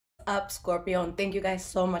up, Scorpio? And thank you guys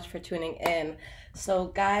so much for tuning in. So,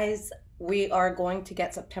 guys, we are going to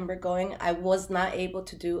get September going. I was not able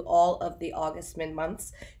to do all of the August mid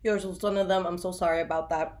months. Yours was one of them. I'm so sorry about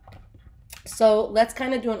that. So, let's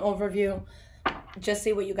kind of do an overview, just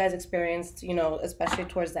see what you guys experienced, especially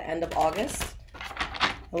towards the end of August.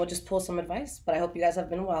 And we'll just pull some advice. But I hope you guys have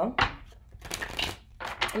been well.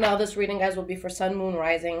 Now, this reading, guys, will be for Sun, Moon,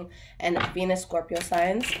 Rising, and Venus Scorpio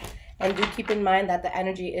signs. And do keep in mind that the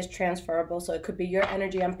energy is transferable. So it could be your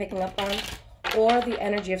energy I'm picking up on or the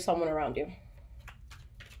energy of someone around you.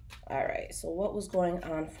 All right. So what was going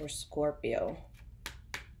on for Scorpio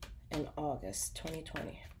in August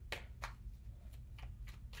 2020?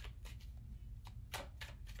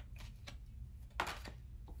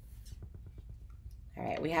 All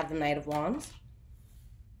right. We have the Knight of Wands.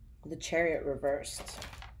 The Chariot reversed.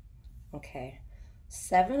 Okay.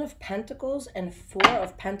 7 of Pentacles and 4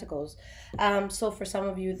 of Pentacles. So for some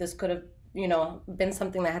of you, this could have, been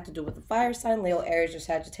something that had to do with the fire sign, Leo, Aries, or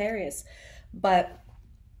Sagittarius. But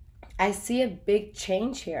I see a big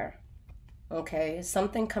change here. Okay.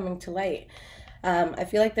 Something coming to light. I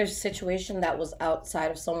feel like there's a situation that was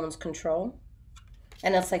outside of someone's control.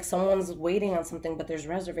 And it's like someone's waiting on something, but there's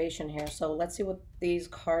reservation here. So let's see what these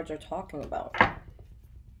cards are talking about.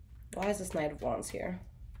 Why is this Knight of Wands here?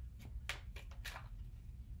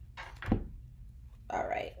 All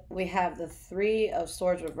right, we have the 3 of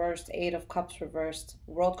Swords reversed, 8 of Cups reversed,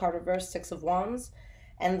 World card reversed, 6 of Wands,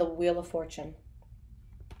 and the Wheel of Fortune.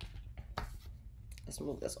 Let's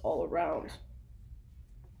move this all around.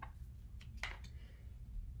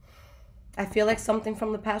 I feel like something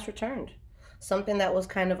from the past returned. Something that was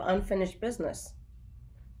kind of unfinished business.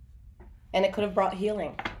 And it could have brought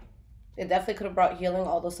healing. It definitely could have brought healing,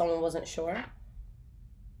 although someone wasn't sure.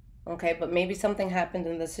 Okay, but maybe something happened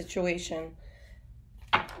in the situation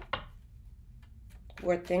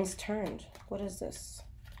where things turned. What is this?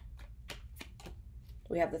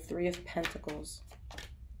 We have the 3 of Pentacles,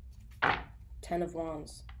 10 of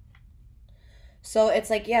Wands. So it's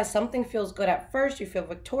like, yeah, something feels good at first. You feel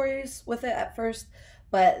victorious with it at first.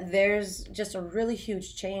 But there's just a really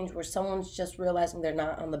huge change where someone's just realizing they're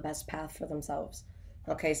not on the best path for themselves.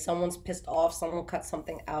 Okay, someone's pissed off. Someone cut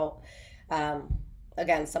something out.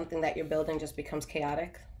 Again, something that you're building just becomes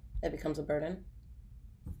chaotic. It becomes a burden.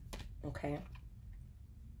 Okay.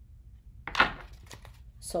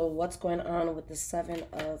 So what's going on with the 7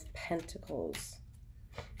 of Pentacles?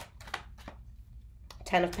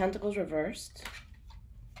 10 of Pentacles reversed.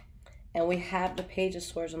 And we have the Page of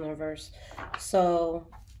Swords in the reverse. So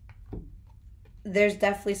there's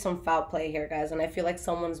definitely some foul play here, guys. And I feel like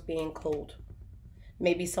someone's being cold.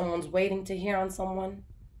 Maybe someone's waiting to hear on someone.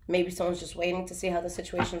 Maybe someone's just waiting to see how the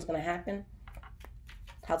situation is going to happen.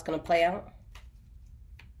 How it's going to play out.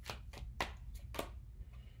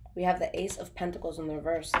 We have the Ace of Pentacles in the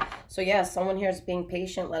reverse. So yeah, someone here is being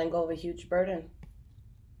patient, letting go of a huge burden.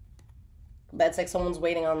 But it's like someone's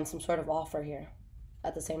waiting on some sort of offer here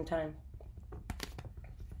at the same time.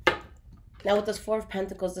 Now with this 4 of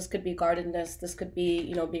Pentacles, this could be guardedness. This could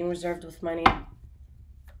be, being reserved with money.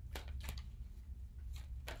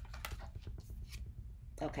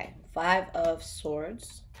 Okay, 5 of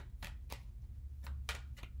Swords.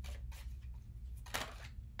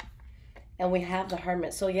 And we have the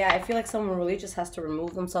Hermit. So yeah, I feel like someone really just has to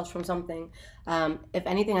remove themselves from something. If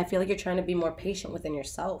anything, I feel like you're trying to be more patient within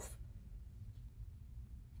yourself.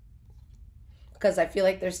 Because I feel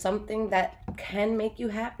like there's something that can make you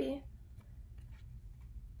happy.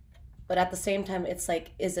 But at the same time, it's like,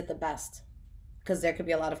 is it the best? Because there could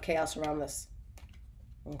be a lot of chaos around this.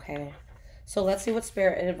 Okay. So let's see what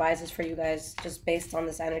Spirit advises for you guys, just based on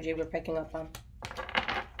this energy we're picking up on.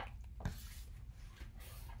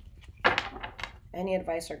 Any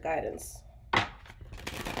advice or guidance?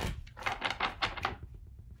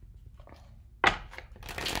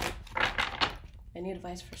 Any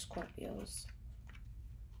advice for Scorpios?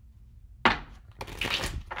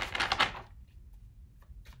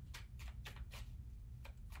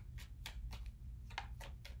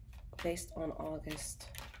 Based on August.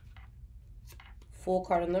 Fool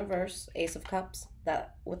card in the reverse, Ace of Cups.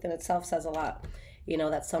 That within itself says a lot.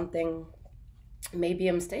 That something may be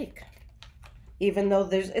a mistake. Even though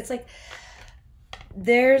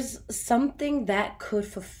there's something that could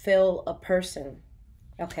fulfill a person.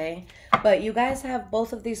 Okay? But you guys have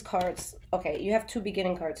both of these cards. Okay, you have 2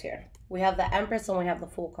 beginning cards here. We have the Empress and we have the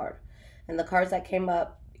Fool card. And the cards that came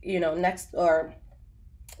up, next, or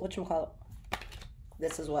whatchamacallit?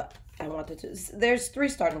 This is what I wanted to. There's 3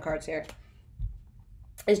 starting cards here.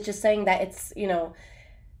 It's just saying that it's,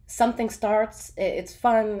 something starts, it's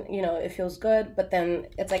fun, it feels good, but then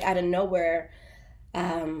it's like out of nowhere,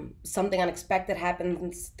 Something unexpected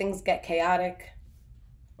happens. Things get chaotic.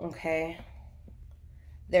 Okay.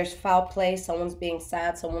 There's foul play. Someone's being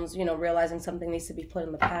sad. Someone's, you know, realizing something needs to be put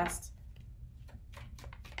in the past.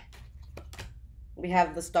 We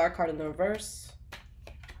have the Star card in the reverse.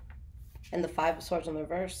 And the Five of Swords in the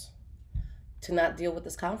reverse. To not deal with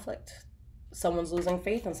this conflict. Someone's losing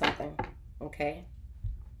faith in something. Okay.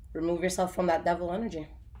 Remove yourself from that devil energy.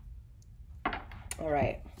 All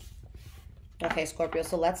right. Okay, Scorpio.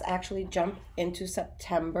 So let's actually jump into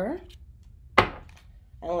September.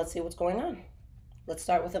 And let's see what's going on. Let's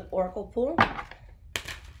start with an oracle pool.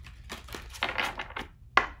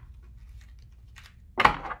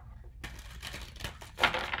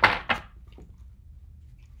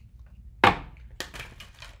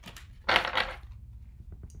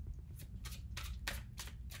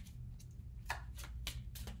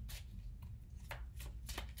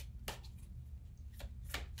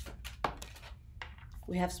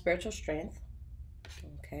 We have spiritual strength.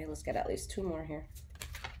 Okay, let's get at least 2 more here.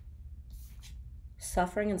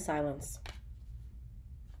 Suffering and silence.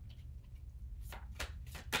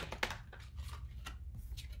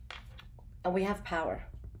 And we have power.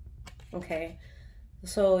 Okay,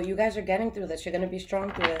 so you guys are getting through this. You're going to be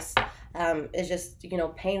strong through this. It's just, you know,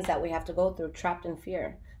 pains that we have to go through, trapped in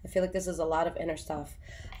fear. I feel like this is a lot of inner stuff.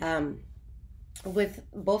 With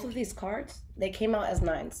both of these cards, they came out as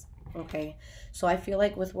 9s. Okay, so I feel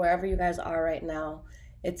like with wherever you guys are right now,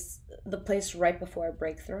 it's the place right before a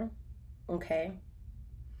breakthrough. Okay,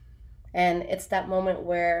 and it's that moment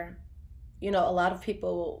where, you know, a lot of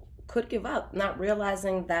people could give up, not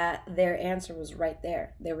realizing that their answer was right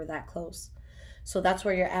there. They were that close. So that's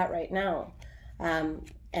where you're at right now.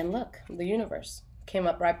 And look, the universe came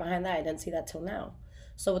up right behind that. I didn't see that till now.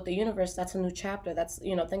 So with the universe, that's a new chapter. That's,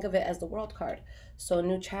 you know, think of it as the world card. So a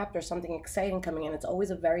new chapter, something exciting coming in. It's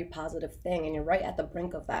always a very positive thing, and you're right at the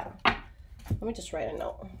brink of that. Let me just write a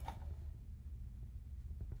note.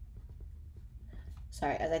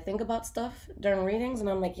 Sorry, as I think about stuff during readings, and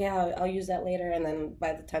I'm like, yeah, I'll use that later, and then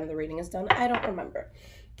by the time the reading is done, I don't remember.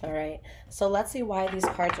 All right, so let's see why these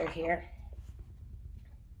cards are here.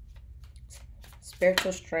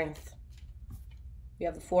 Spiritual strength. We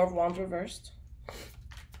have the Four of Wands reversed.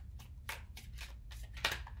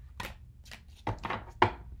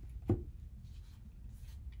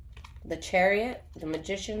 The Chariot, the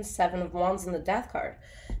Magician, Seven of Wands, and the Death card.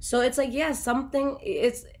 So it's like, yeah, something,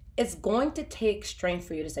 it's going to take strength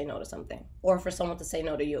for you to say no to something, or for someone to say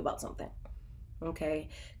no to you about something. Okay,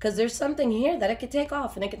 because there's something here that it could take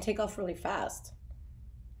off, and it can take off really fast,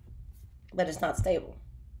 but it's not stable.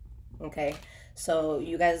 Okay, so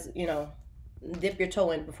you guys, you know, dip your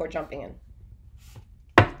toe in before jumping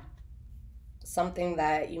in. Something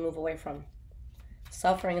that you move away from.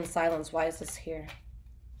 Suffering and silence. Why is this here?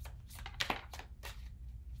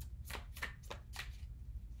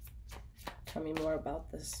 Tell me more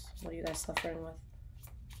about this. What are you guys suffering with?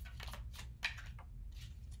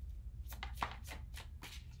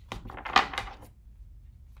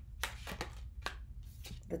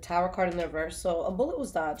 The Tower card in the reverse. So a bullet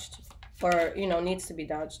was dodged, or, you know, needs to be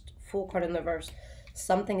dodged. Fool card in the reverse.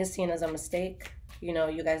 Something is seen as a mistake. You know,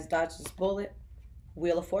 you guys dodged this bullet.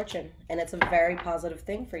 Wheel of Fortune. And it's a very positive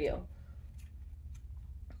thing for you.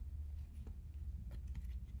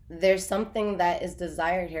 There's something that is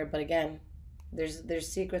desired here, but again, there's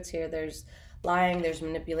secrets here. There's lying, there's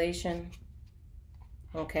manipulation.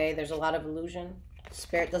 Okay, there's a lot of illusion.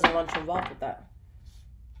 Spirit doesn't want you involved with that.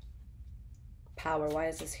 Power, why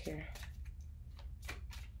is this here?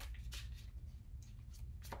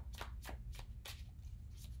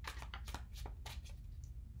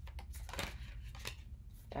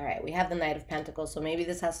 All right, we have the Knight of Pentacles. So maybe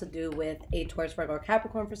this has to do with a Taurus, Virgo, or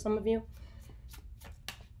Capricorn for some of you.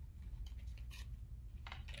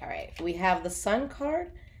 All right, we have the Sun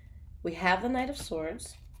card. We have the Knight of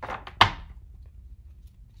Swords.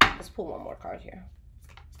 Let's pull one more card here.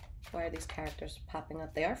 Why are these characters popping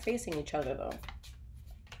up? They are facing each other, though.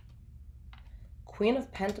 Queen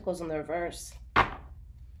of Pentacles in the reverse.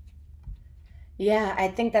 Yeah, I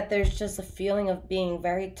think that there's just a feeling of being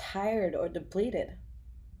very tired or depleted.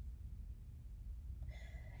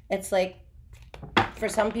 It's like, for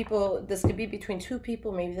some people, this could be between 2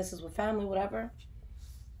 people. Maybe this is with family, whatever.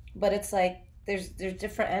 But it's like, there's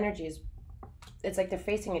different energies. It's like they're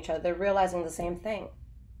facing each other. They're realizing the same thing.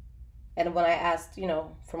 And when I asked, you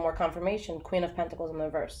know, for more confirmation, Queen of Pentacles in the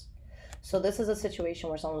reverse. So this is a situation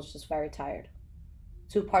where someone's just very tired.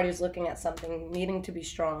 2 parties looking at something, needing to be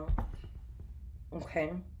strong.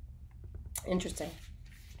 Okay. Interesting.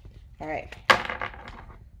 All right.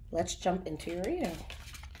 Let's jump into your reading.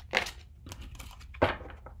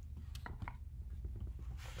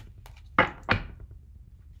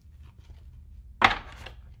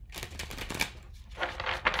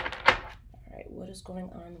 going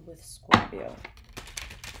on with Scorpio?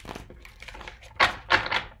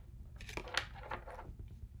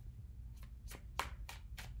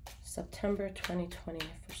 September 2020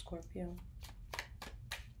 for Scorpio.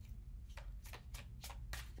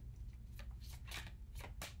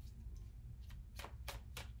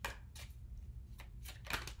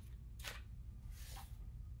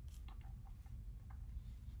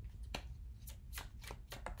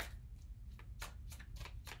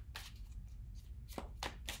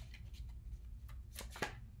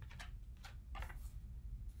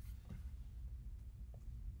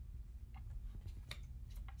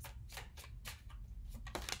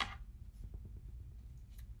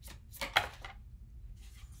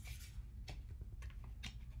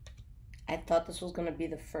 I thought this was going to be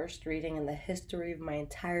the first reading in the history of my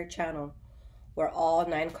entire channel where all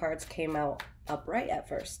 9 cards came out upright at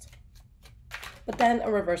first. But then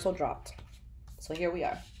a reversal dropped. So here we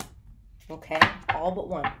are. Okay, all but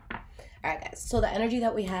one. All right, guys. So the energy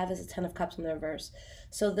that we have is a 10 of Cups in the reverse.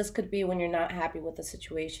 So this could be when you're not happy with the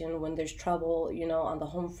situation, when there's trouble, you know, on the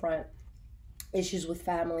home front, issues with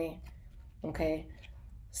family, okay?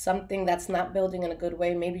 Something that's not building in a good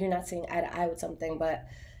way. Maybe you're not seeing eye to eye with something, but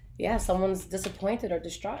yeah, someone's disappointed or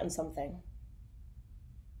distraught in something.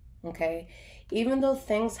 Okay? Even though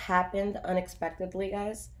things happened unexpectedly,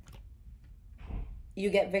 guys,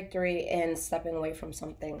 you get victory in stepping away from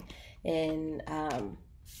something, in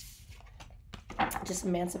just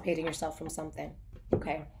emancipating yourself from something.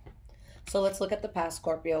 Okay? So let's look at the past,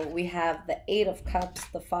 Scorpio. We have the 8 of Cups,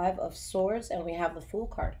 the 5 of Swords, and we have the Fool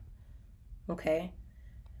card. Okay?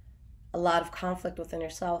 A lot of conflict within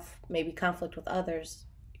yourself, maybe conflict with others.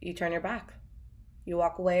 You turn your back, you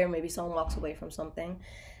walk away, or maybe someone walks away from something.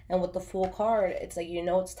 And with the Fool card, it's like, you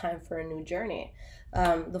know, it's time for a new journey.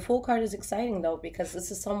 The Fool card is exciting though, because this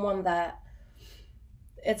is someone that,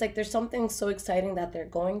 it's like there's something so exciting that they're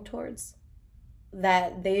going towards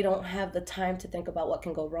that they don't have the time to think about what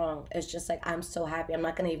can go wrong. It's just like, I'm so happy, I'm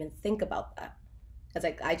not going to even think about that. It's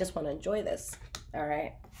like, I just want to enjoy this. All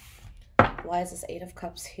right, why is this 8 of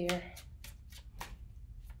Cups here?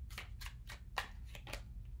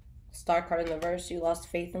 Star card in the reverse. You lost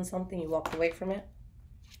faith in something, you walked away from it,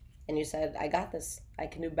 and you said, I got this, I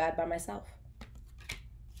can do bad by myself.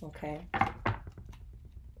 Okay,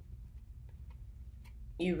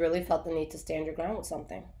 you really felt the need to stand your ground with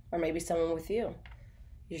something, or maybe someone with you.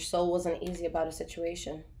 Your soul wasn't easy about a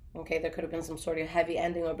situation. Okay, there could have been some sort of heavy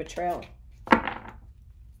ending or betrayal.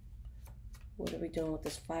 What are we doing with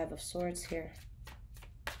this 5 of Swords here?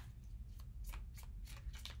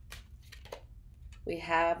 We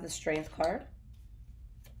have the Strength card.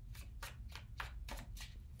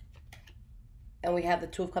 And we have the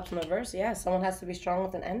 2 of Cups in reverse. Yeah, someone has to be strong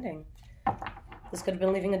with an ending. This could have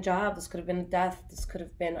been leaving a job. This could have been death. This could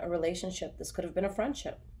have been a relationship. This could have been a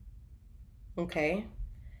friendship. Okay?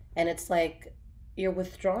 And it's like you're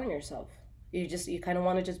withdrawing yourself. You kind of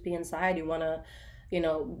want to just be inside. You want to, you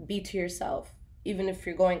know, be to yourself. Even if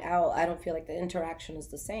you're going out, I don't feel like the interaction is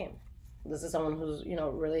the same. This is someone who's, you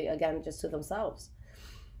know, really, again, just to themselves.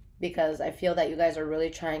 Because I feel that you guys are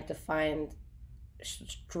really trying to find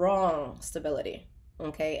strong stability,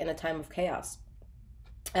 okay, in a time of chaos.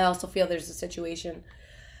 I also feel there's a situation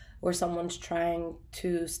where someone's trying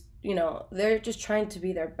to, you know, they're just trying to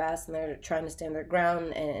be their best, and they're trying to stand their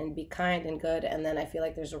ground and be kind and good. And then I feel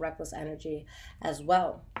like there's a reckless energy as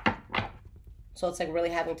well. So it's like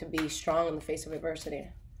really having to be strong in the face of adversity.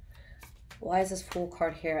 Why is this Fool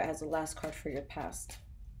card here as the last card for your past?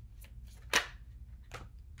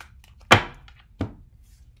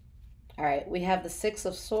 All right, we have the 6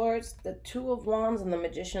 of Swords, the 2 of Wands, and the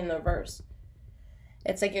Magician in the reverse.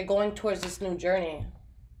 It's like you're going towards this new journey.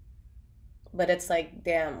 But it's like,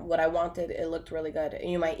 damn, what I wanted, it looked really good.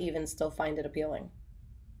 And you might even still find it appealing.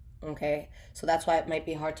 Okay, so that's why it might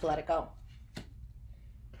be hard to let it go.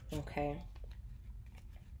 Okay.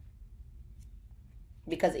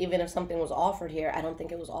 Because even if something was offered here, I don't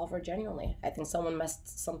think it was offered genuinely. I think someone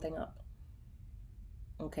messed something up.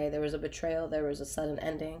 Okay, there was a betrayal, there was a sudden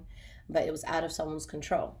ending, but it was out of someone's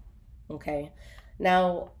control. Okay,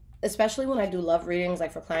 now, especially when I do love readings,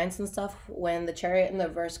 like for clients and stuff, when the Chariot in the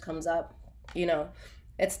reverse comes up, you know,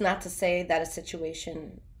 it's not to say that a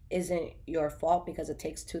situation isn't your fault, because it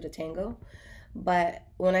takes 2 to tango. But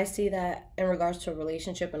when I see that in regards to a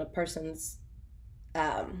relationship and a person's,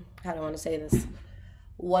 how do I want to say this?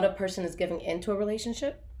 What a person is giving into a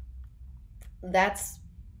relationship, that's,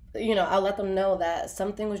 you know, I'll let them know that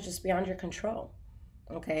something was just beyond your control.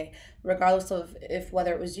 Okay, regardless of if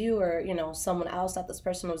whether it was you or, you know, someone else that this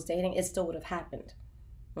person was dating, it still would have happened.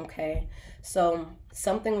 Okay, so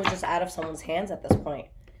something was just out of someone's hands at this point.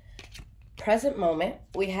 present moment,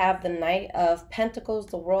 we have the Knight of Pentacles,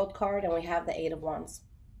 the World card, and we have the Eight of Wands.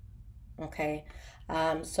 Okay,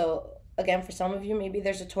 so again, for some of you, maybe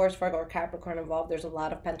there's a Taurus, Virgo, or Capricorn involved. There's a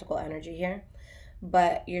lot of Pentacle energy here,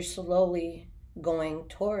 but you're slowly going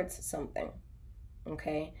towards something.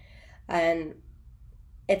 Okay, and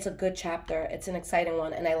it's a good chapter. It's an exciting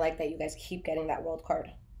one, and I like that you guys keep getting that World card.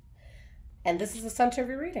 And this is the center of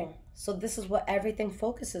your reading. So this is what everything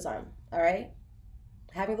focuses on, all right?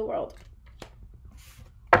 Having the world.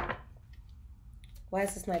 Why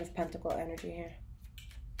is this Knight of Pentacle energy here?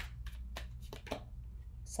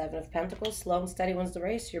 Seven of Pentacles, slow and steady wins the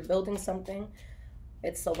race. You're building something.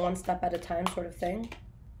 It's a one step at a time sort of thing.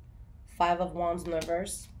 Five of Wands in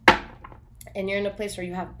reverse. And you're in a place where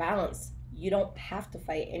you have balance. You don't have to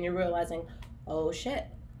fight. And you're realizing, oh shit,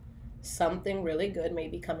 something really good may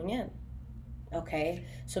be coming in. Okay,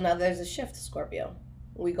 so now there's a shift, Scorpio.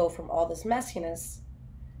 We go from all this messiness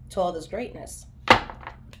to all this greatness.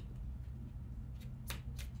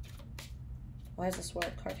 Why is this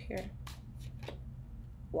World card here?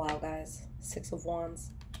 Wow, guys. Six of Wands.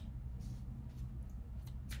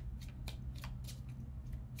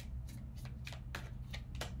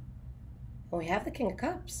 And we have the King of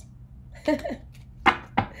Cups.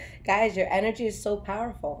 Guys, your energy is so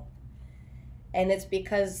powerful. And it's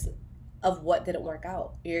because of what didn't work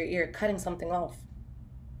out. You're cutting something off.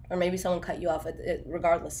 Or maybe someone cut you off.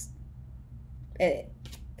 Regardless.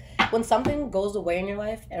 When something goes away in your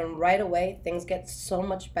life and right away things get so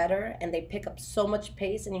much better and they pick up so much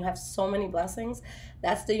pace and you have so many blessings,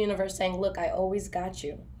 that's the universe saying, look, I always got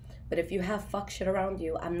you. But if you have fuck shit around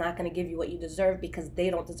you, I'm not going to give you what you deserve because they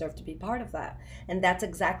don't deserve to be part of that. And that's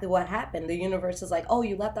exactly what happened. The universe is like, oh,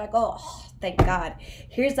 you let that go? Oh, thank God.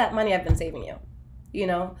 Here's that money I've been saving you. You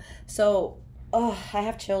know? So, oh, I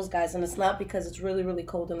have chills, guys. And it's not because it's really, really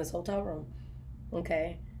cold in this hotel room.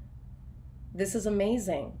 Okay? This is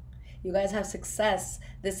amazing. You guys have success.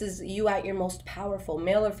 This is you at your most powerful.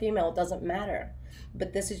 Male or female, it doesn't matter.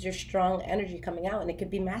 But this is your strong energy coming out. And it could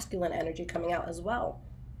be masculine energy coming out as well.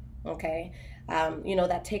 Okay? You know,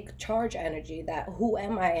 that take charge energy. That who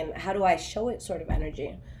am I and how do I show it sort of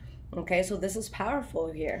energy. Okay? So this is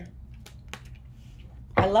powerful here.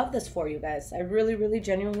 I love this for you guys. I really, really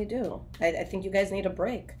genuinely do. I think you guys need a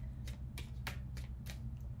break.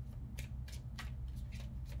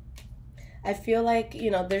 I feel like, you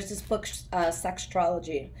know, there's this book,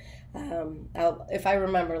 Sextrology. If I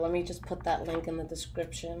remember, let me just put that link in the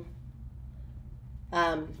description.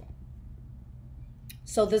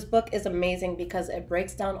 So this book is amazing because it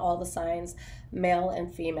breaks down all the signs, male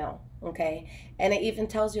and female, okay? And it even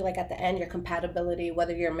tells you, like, at the end, your compatibility,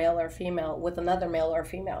 whether you're male or female, with another male or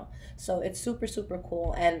female. So it's super, super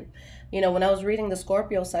cool. And, you know, when I was reading the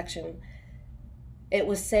Scorpio section, it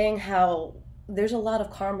was saying how there's a lot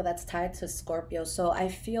of karma that's tied to Scorpio. So I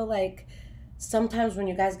feel like sometimes when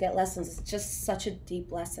you guys get lessons, it's just such a deep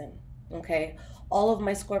lesson, okay? All of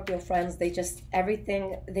my Scorpio friends, they just,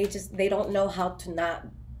 everything, they don't know how to not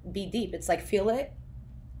be deep. It's like, feel it,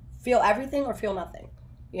 feel everything or feel nothing,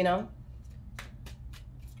 you know?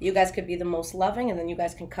 You guys could be the most loving and then you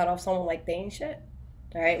guys can cut off someone like they ain't shit.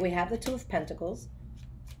 All right, we have the Two of Pentacles.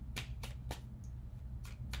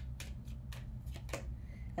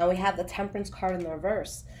 And we have the Temperance card in the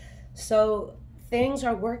reverse. So things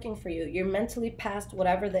are working for you. You're mentally past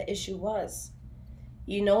whatever the issue was.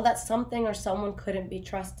 You know that something or someone couldn't be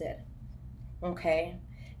trusted, okay?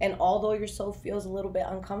 And although your soul feels a little bit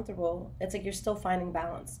uncomfortable, it's like you're still finding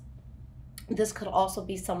balance. This could also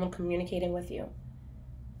be someone communicating with you,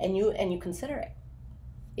 and you consider it,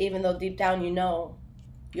 even though deep down you know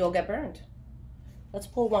you'll get burned. Let's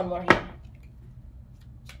pull one more here.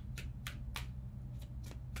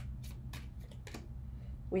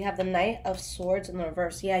 We have the Knight of Swords in the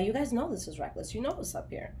reverse. Yeah, you guys know this is reckless. You know what's up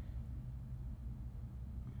here.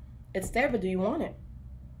 It's there, but do you want it?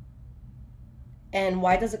 And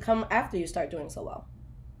why does it come after you start doing so well?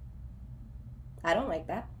 I don't like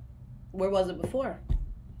that. Where was it before?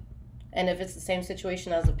 And if it's the same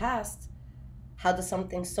situation as the past, how does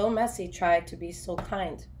something so messy try to be so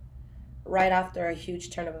kind right after a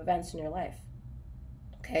huge turn of events in your life?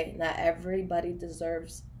 Okay, not everybody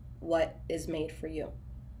deserves what is made for you.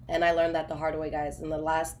 And I learned that the hard way, guys. In the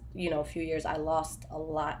last, few years, I lost a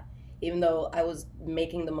lot. Even though I was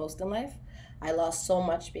making the most in life, I lost so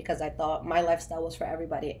much because I thought my lifestyle was for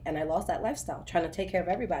everybody. And I lost that lifestyle, trying to take care of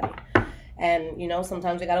everybody. And,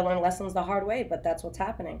 sometimes you got to learn lessons the hard way, but that's what's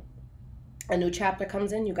happening. A new chapter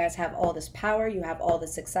comes in. You guys have all this power. You have all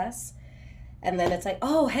this success. And then it's like,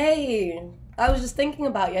 oh, hey, I was just thinking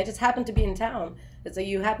about you. I just happened to be in town. It's like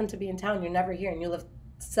you happen to be in town. You're never here. And you live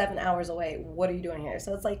 7 hours away. What are you doing here?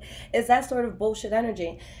 So it's like, it's that sort of bullshit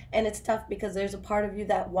energy. And it's tough because there's a part of you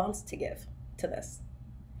that wants to give to this.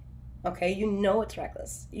 Okay, you know it's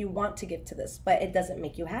reckless. You want to give to this, but it doesn't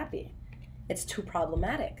make you happy. It's too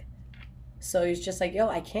problematic. So he's just like, yo,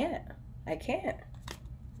 I can't.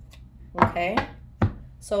 Okay?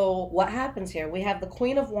 So what happens here? We have the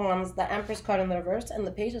Queen of Wands, the Empress card in the reverse, and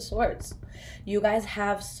the Page of Swords. You guys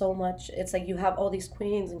have so much. It's like you have all these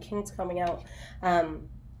queens and kings coming out. And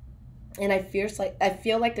I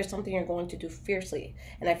feel like there's something you're going to do fiercely.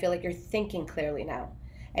 And I feel like you're thinking clearly now.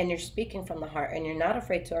 And you're speaking from the heart. And you're not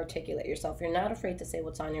afraid to articulate yourself. You're not afraid to say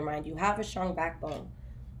what's on your mind. You have a strong backbone.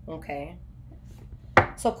 Okay?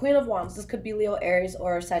 So Queen of Wands. This could be Leo, Aries,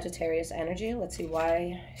 or Sagittarius energy. Let's see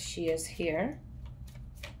why she is here.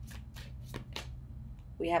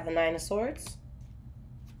 We have the Nine of Swords.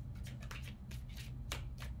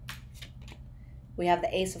 We have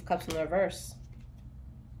the Ace of Cups in the reverse.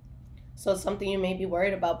 So it's something you may be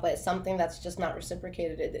worried about, but it's something that's just not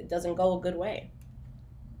reciprocated. It doesn't go a good way.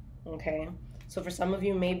 Okay? So for some of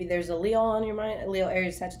you, maybe there's a Leo on your mind, a Leo,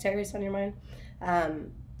 Aries, Sagittarius on your mind.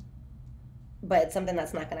 But it's something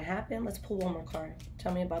that's not going to happen. Let's pull one more card.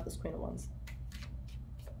 Tell me about this Queen of Wands.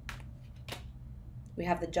 We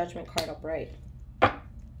have the Judgment card upright.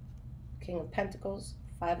 King of Pentacles,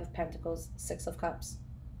 Five of Pentacles, Six of Cups.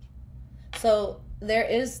 So there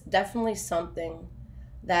is definitely something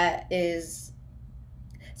that is,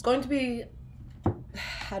 it's going to be,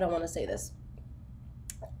 I don't want to say this.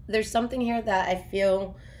 There's something here that I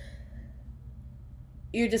feel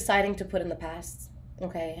you're deciding to put in the past.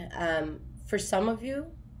 Okay. For some of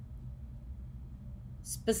you,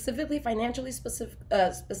 specifically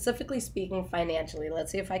speaking financially,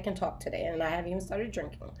 let's see if I can talk today, and I haven't even started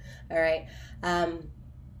drinking. All right.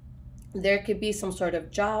 There could be some sort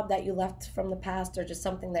of job that you left from the past, or just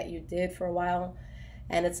something that you did for a while,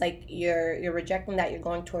 and it's like you're rejecting that. You're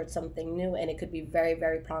going towards something new, and it could be very,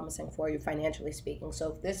 very promising for you financially speaking.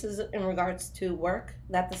 So if this is in regards to work,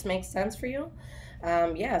 that this makes sense for you,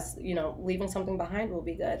 yes, you know, leaving something behind will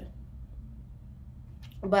be good.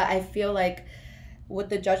 But I feel like with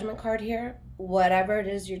the Judgment card here, whatever it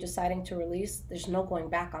is you're deciding to release, there's no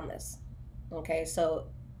going back on this. Okay, so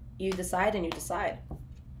you decide and you decide.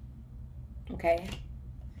 Okay,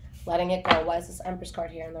 letting it go. Why is this Empress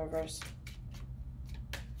card here in the reverse?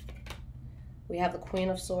 We have the Queen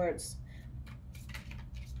of Swords.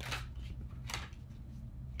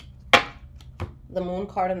 The Moon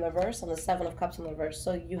card in the reverse and the Seven of Cups in the reverse.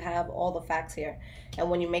 So you have all the facts here.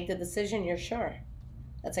 And when you make the decision, you're sure.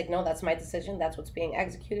 That's like, no, that's my decision. That's what's being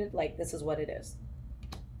executed. Like, this is what it is.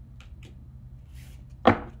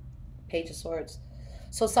 Page of Swords.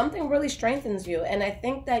 So something really strengthens you. And I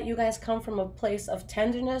think that you guys come from a place of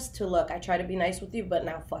tenderness to, look, I try to be nice with you, but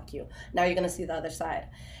now fuck you. Now you're going to see the other side.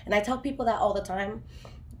 And I tell people that all the time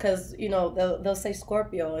because, you know, they'll say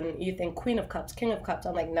Scorpio and you think Queen of Cups, King of Cups.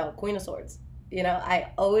 I'm like, no, Queen of Swords. You know,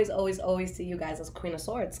 I always see you guys as Queen of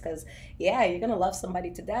Swords because, yeah, you're going to love somebody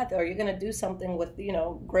to death or you're going to do something with, you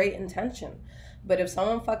know, great intention. But if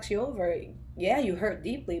someone fucks you over, yeah, you hurt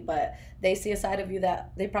deeply, but they see a side of you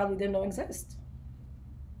that they probably didn't know exist.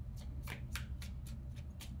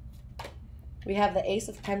 We have the Ace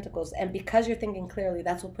of Pentacles, and because you're thinking clearly,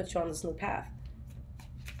 that's what puts you on this new path.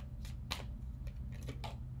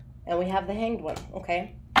 And we have the Hanged One,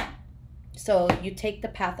 okay? So you take the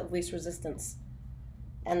path of least resistance.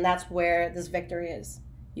 And that's where this victory is.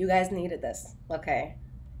 You guys needed this, okay?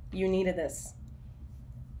 You needed this.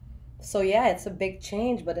 So yeah, it's a big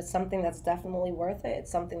change, but it's something that's definitely worth it.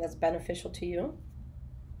 It's something that's beneficial to you.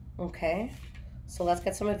 Okay? So let's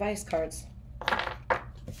get some advice cards.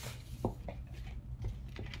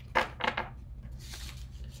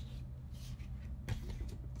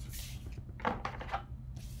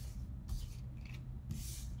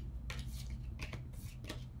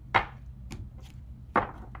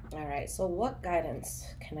 So what guidance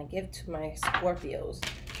can I give to my Scorpios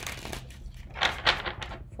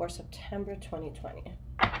for September 2020?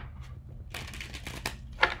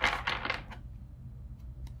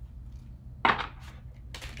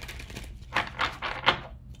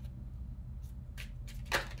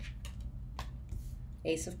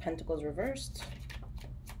 Ace of Pentacles reversed.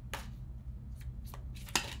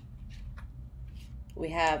 We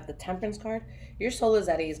have the Temperance card. Your soul is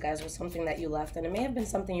at ease, guys, with something that you left. And it may have been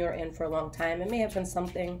something you were in for a long time. It may have been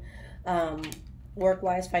something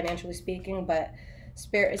work-wise, financially speaking. But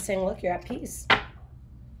Spirit is saying, look, you're at peace.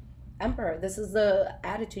 Emperor, this is the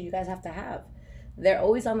attitude you guys have to have. They're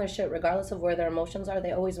always on their shit, regardless of where their emotions are.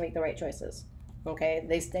 They always make the right choices. Okay?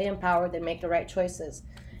 They stay empowered. They make the right choices.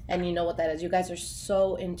 And you know what that is. You guys are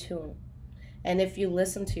so in tune. And if you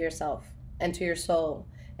listen to yourself and to your soul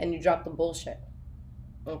and you drop the bullshit,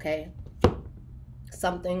 okay,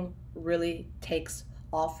 something really takes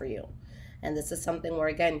off for you. And this is something where,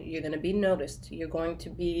 again, you're going to be noticed. You're going to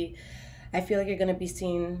be, I feel like you're going to be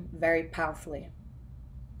seen very powerfully.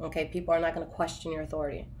 Okay, people are not going to question your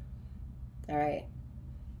authority. All right.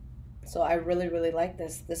 So I really, really like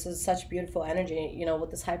this. This is such beautiful energy. You know, with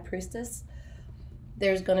this High Priestess,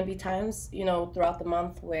 there's going to be times, you know, throughout the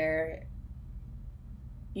month where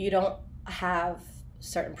you don't have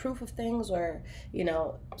certain proof of things, or, you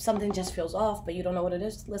know, something just feels off, but you don't know what it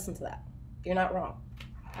is. Listen to that. You're not wrong.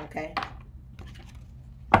 Okay.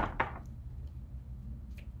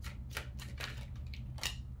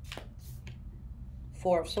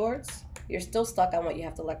 Four of Swords. You're still stuck on what you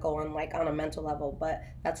have to let go on, like on a mental level, but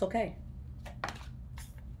that's okay.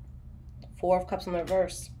 Four of Cups in the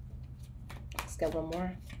reverse. Let's get one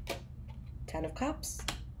more. 10 of Cups.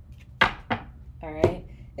 All right.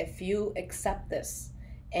 If you accept this,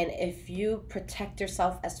 and if you protect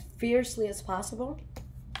yourself as fiercely as possible,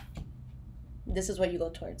 this is what you go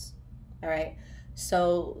towards. All right.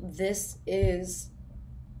 So this is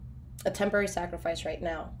a temporary sacrifice right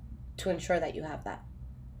now to ensure that you have that.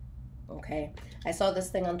 Okay. I saw this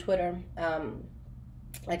thing on Twitter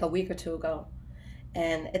like a week or two ago,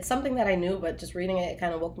 and it's something that I knew, but just reading it, it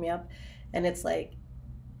kind of woke me up. And it's like,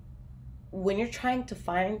 when you're trying to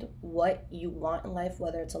find what you want in life,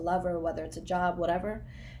 whether it's a lover, whether it's a job, whatever,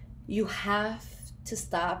 you have to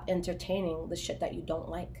stop entertaining the shit that you don't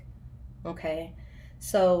like. Okay?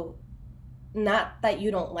 So, not that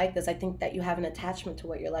you don't like this, I think that you have an attachment to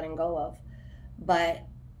what you're letting go of. But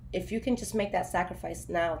if you can just make that sacrifice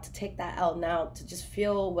now, to take that out now, to just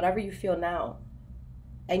feel whatever you feel now,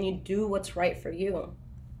 and you do what's right for you,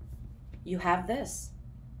 you have this.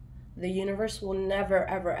 The universe will never,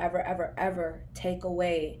 ever, ever, ever, ever take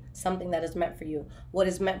away something that is meant for you. What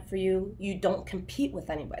is meant for you, you don't compete with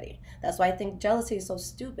anybody. That's why I think jealousy is so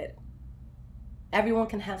stupid. Everyone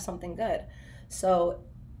can have something good. So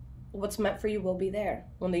what's meant for you will be there.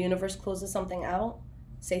 When the universe closes something out,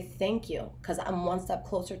 say thank you, because I'm one step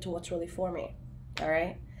closer to what's really for me. All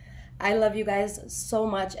right? I love you guys so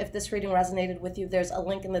much. If this reading resonated with you, there's a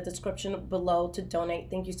link in the description below to donate.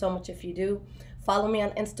 Thank you so much if you do. Follow me on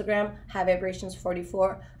Instagram, High Vibrations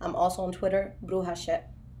 44. I'm also on Twitter, Bruja Shit.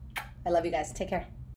 I love you guys. Take care.